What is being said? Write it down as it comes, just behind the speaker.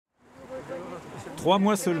3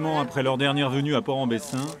 mois seulement après leur dernière venue à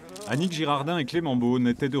Port-en-Bessin, Annick Girardin et Clément Beaune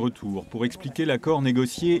étaient de retour pour expliquer l'accord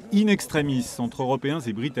négocié in extremis entre Européens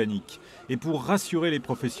et Britanniques et pour rassurer les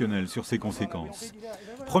professionnels sur ses conséquences.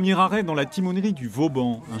 Premier arrêt dans la timonerie du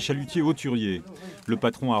Vauban, un chalutier hauturier. Le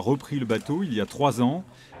patron a repris le bateau il y a 3 ans.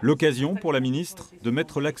 L'occasion pour la ministre de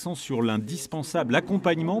mettre l'accent sur l'indispensable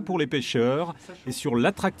accompagnement pour les pêcheurs et sur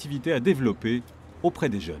l'attractivité à développer auprès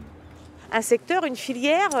des jeunes. Un secteur, une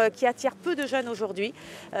filière qui attire peu de jeunes aujourd'hui,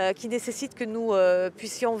 qui nécessite que nous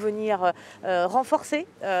puissions venir renforcer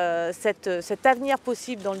cet avenir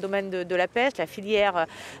possible dans le domaine de la pêche, la filière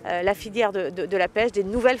de la pêche, des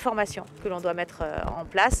nouvelles formations que l'on doit mettre en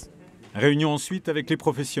place. Réunion ensuite avec les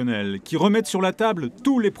professionnels qui remettent sur la table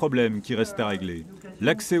tous les problèmes qui restent à régler.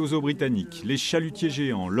 L'accès aux eaux britanniques, les chalutiers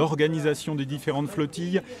géants, l'organisation des différentes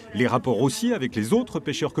flottilles, les rapports aussi avec les autres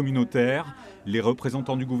pêcheurs communautaires. Les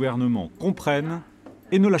représentants du gouvernement comprennent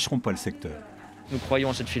et ne lâcheront pas le secteur. Nous croyons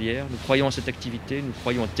en cette filière, nous croyons en cette activité, nous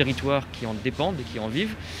croyons aux territoires qui en dépendent et qui en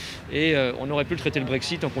vivent. Et on aurait pu traiter le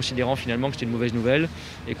Brexit en considérant finalement que c'était une mauvaise nouvelle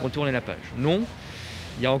et qu'on tournait la page. Non.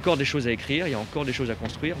 Il y a encore des choses à écrire, il y a encore des choses à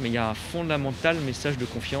construire, mais il y a un fondamental message de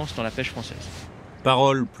confiance dans la pêche française.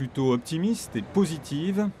 Parole plutôt optimiste et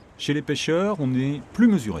positive. Chez les pêcheurs, on est plus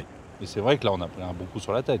mesuré. Et c'est vrai que là, on a pris un bon coup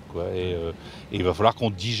sur la tête, quoi. Et il va falloir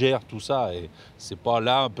qu'on digère tout ça. Et c'est pas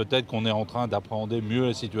là, peut-être qu'on est en train d'appréhender mieux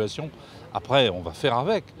la situation. Après, on va faire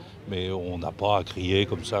avec. Mais on n'a pas à crier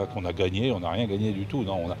comme ça qu'on a gagné. On n'a rien gagné du tout.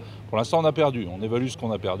 Non, pour l'instant, on a perdu. On évalue ce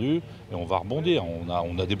qu'on a perdu et on va rebondir.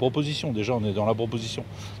 On a des propositions. Déjà, on est dans la proposition.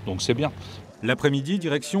 Donc c'est bien. L'après-midi,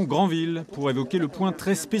 direction Granville, pour évoquer le point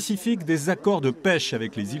très spécifique des accords de pêche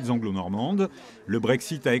avec les îles anglo-normandes. Le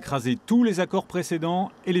Brexit a écrasé tous les accords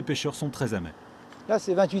précédents et les pêcheurs sont très amers. Là,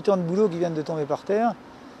 c'est 28 ans de boulot qui viennent de tomber par terre.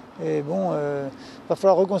 Et bon, va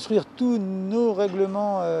falloir reconstruire tous nos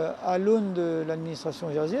règlements à l'aune de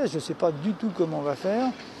l'administration jersiaise. Je ne sais pas du tout comment on va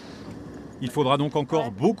faire. Il faudra donc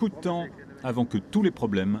encore beaucoup de temps avant que tous les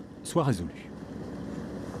problèmes soient résolus.